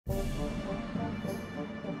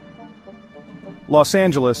Los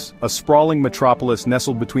Angeles, a sprawling metropolis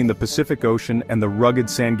nestled between the Pacific Ocean and the rugged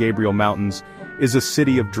San Gabriel Mountains, is a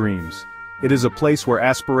city of dreams. It is a place where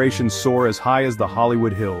aspirations soar as high as the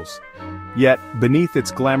Hollywood Hills. Yet, beneath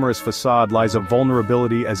its glamorous facade lies a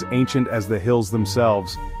vulnerability as ancient as the hills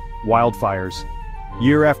themselves: wildfires.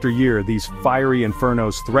 Year after year, these fiery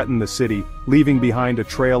infernos threaten the city, leaving behind a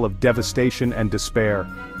trail of devastation and despair.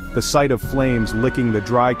 The sight of flames licking the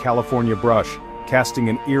dry California brush, casting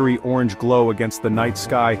an eerie orange glow against the night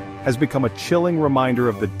sky, has become a chilling reminder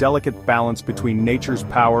of the delicate balance between nature's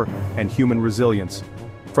power and human resilience.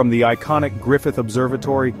 From the iconic Griffith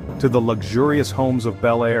Observatory to the luxurious homes of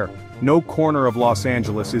Bel Air, no corner of Los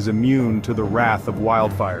Angeles is immune to the wrath of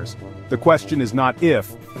wildfires. The question is not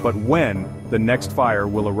if, but when, the next fire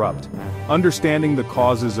will erupt. Understanding the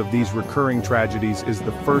causes of these recurring tragedies is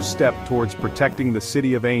the first step towards protecting the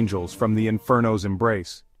City of Angels from the inferno's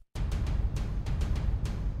embrace.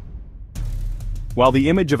 While the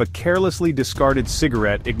image of a carelessly discarded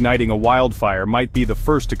cigarette igniting a wildfire might be the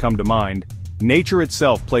first to come to mind, nature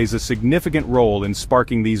itself plays a significant role in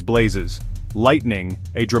sparking these blazes. Lightning,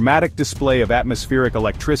 a dramatic display of atmospheric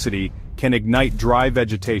electricity, can ignite dry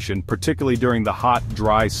vegetation, particularly during the hot,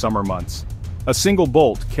 dry summer months. A single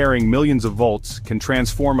bolt carrying millions of volts can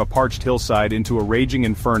transform a parched hillside into a raging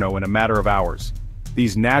inferno in a matter of hours.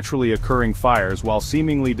 These naturally occurring fires, while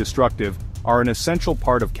seemingly destructive, are an essential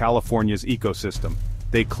part of California's ecosystem.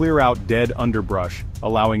 They clear out dead underbrush,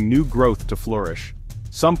 allowing new growth to flourish.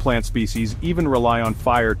 Some plant species even rely on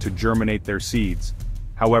fire to germinate their seeds.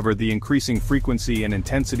 However, the increasing frequency and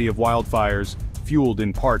intensity of wildfires, fueled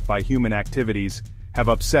in part by human activities, have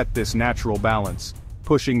upset this natural balance,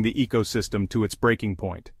 pushing the ecosystem to its breaking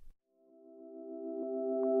point.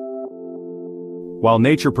 While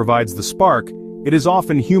nature provides the spark, it is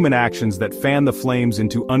often human actions that fan the flames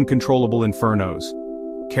into uncontrollable infernos.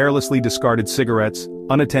 Carelessly discarded cigarettes,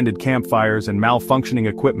 unattended campfires, and malfunctioning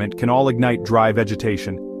equipment can all ignite dry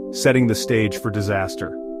vegetation, setting the stage for disaster.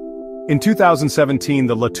 In 2017,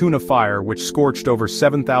 the La Tuna fire, which scorched over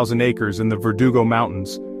 7,000 acres in the Verdugo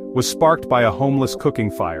Mountains, was sparked by a homeless cooking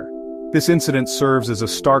fire. This incident serves as a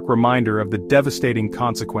stark reminder of the devastating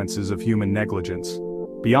consequences of human negligence.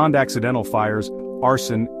 Beyond accidental fires,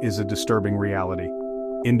 arson is a disturbing reality.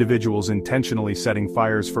 Individuals intentionally setting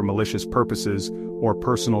fires for malicious purposes or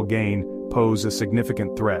personal gain pose a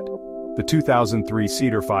significant threat. The 2003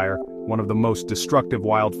 Cedar Fire, one of the most destructive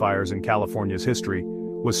wildfires in California's history,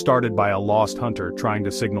 was started by a lost hunter trying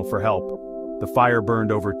to signal for help. The fire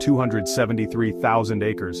burned over 273,000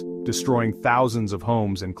 acres, destroying thousands of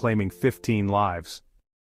homes and claiming 15 lives.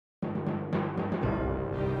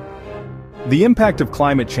 The impact of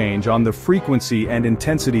climate change on the frequency and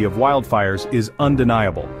intensity of wildfires is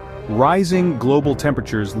undeniable. Rising global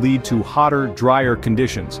temperatures lead to hotter, drier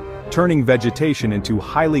conditions, turning vegetation into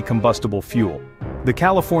highly combustible fuel. The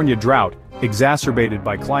California drought, exacerbated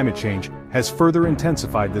by climate change, has further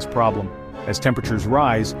intensified this problem. As temperatures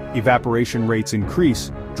rise, evaporation rates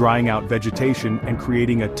increase, drying out vegetation and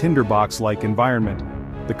creating a tinderbox-like environment.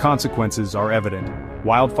 The consequences are evident.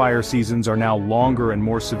 Wildfire seasons are now longer and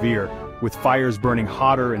more severe, with fires burning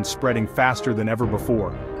hotter and spreading faster than ever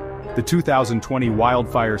before. The 2020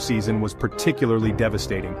 wildfire season was particularly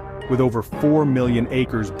devastating, with over 4 million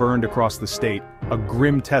acres burned across the state, a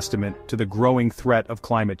grim testament to the growing threat of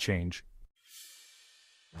climate change.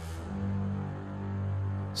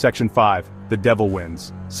 Section 5. The Devil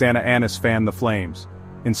Winds. Santa Ana's fan the flames.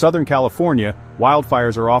 In Southern California,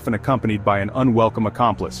 wildfires are often accompanied by an unwelcome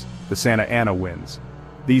accomplice, the Santa Ana winds.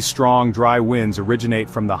 These strong, dry winds originate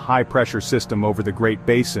from the high-pressure system over the Great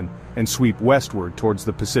Basin and sweep westward towards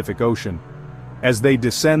the Pacific Ocean. As they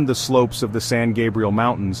descend the slopes of the San Gabriel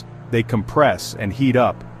Mountains, they compress and heat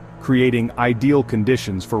up, creating ideal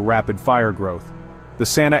conditions for rapid fire growth. The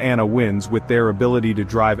Santa Ana winds, with their ability to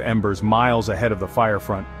drive embers miles ahead of the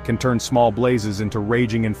firefront, can turn small blazes into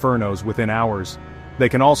raging infernos within hours. They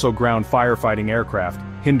can also ground firefighting aircraft,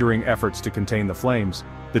 hindering efforts to contain the flames.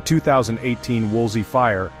 The 2018 Woolsey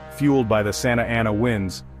Fire, fueled by the Santa Ana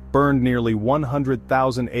winds, burned nearly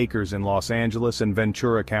 100,000 acres in Los Angeles and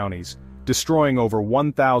Ventura counties, destroying over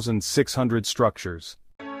 1,600 structures.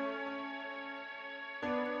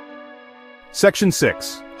 Section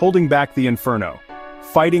 6. Holding back the inferno.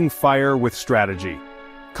 Fighting fire with strategy.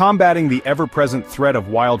 Combating the ever-present threat of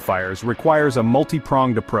wildfires requires a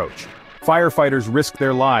multi-pronged approach. Firefighters risk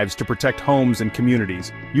their lives to protect homes and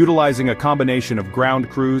communities, utilizing a combination of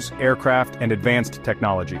ground crews, aircraft, and advanced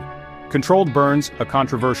technology. Controlled burns, a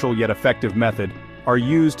controversial yet effective method, are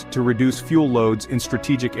used to reduce fuel loads in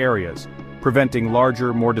strategic areas, preventing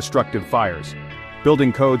larger, more destructive fires.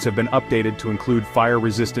 Building codes have been updated to include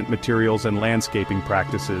fire-resistant materials and landscaping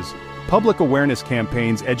practices. Public awareness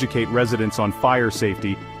campaigns educate residents on fire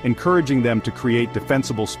safety, encouraging them to create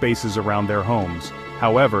defensible spaces around their homes.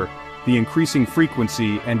 However, the increasing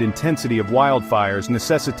frequency and intensity of wildfires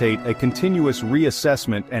necessitate a continuous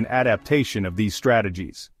reassessment and adaptation of these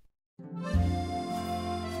strategies.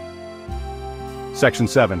 Section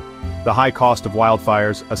 7. The high cost of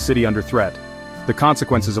wildfires, a city under threat. The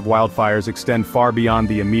consequences of wildfires extend far beyond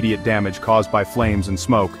the immediate damage caused by flames and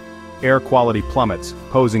smoke. Air quality plummets,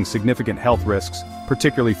 posing significant health risks,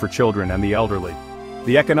 particularly for children and the elderly.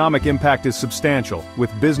 The economic impact is substantial,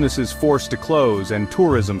 with businesses forced to close and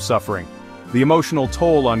tourism suffering. The emotional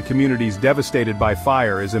toll on communities devastated by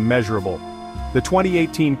fire is immeasurable. The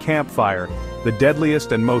 2018 Camp Fire, the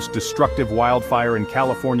deadliest and most destructive wildfire in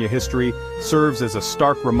California history, serves as a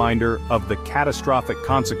stark reminder of the catastrophic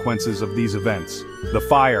consequences of these events. The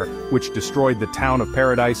fire, which destroyed the town of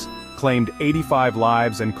Paradise, claimed 85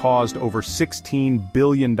 lives and caused over $16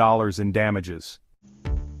 billion in damages.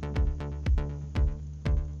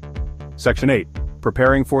 Section 8.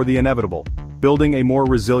 Preparing for the inevitable. Building a more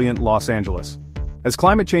resilient Los Angeles. As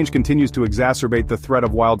climate change continues to exacerbate the threat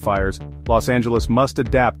of wildfires, Los Angeles must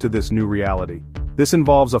adapt to this new reality. This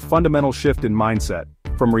involves a fundamental shift in mindset,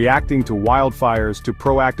 from reacting to wildfires to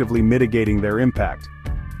proactively mitigating their impact.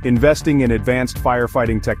 Investing in advanced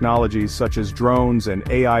firefighting technologies such as drones and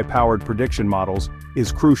AI-powered prediction models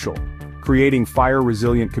is crucial. Creating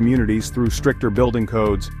fire-resilient communities through stricter building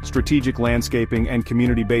codes, strategic landscaping, and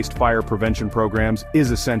community-based fire prevention programs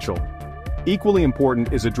is essential. Equally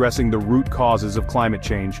important is addressing the root causes of climate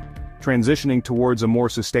change, transitioning towards a more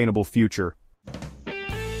sustainable future.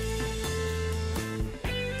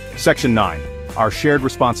 Section 9. Our shared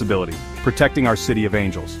responsibility, protecting our city of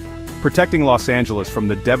angels. Protecting Los Angeles from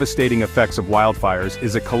the devastating effects of wildfires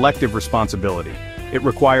is a collective responsibility. It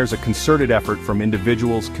requires a concerted effort from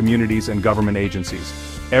individuals, communities, and government agencies.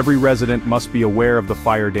 Every resident must be aware of the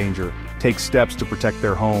fire danger, take steps to protect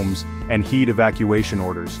their homes, and heed evacuation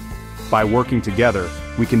orders. By working together,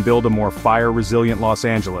 we can build a more fire-resilient Los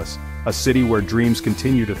Angeles, a city where dreams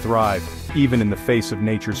continue to thrive, even in the face of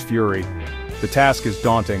nature's fury. The task is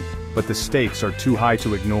daunting, but the stakes are too high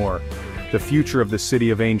to ignore. The future of the City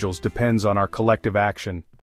of Angels depends on our collective action.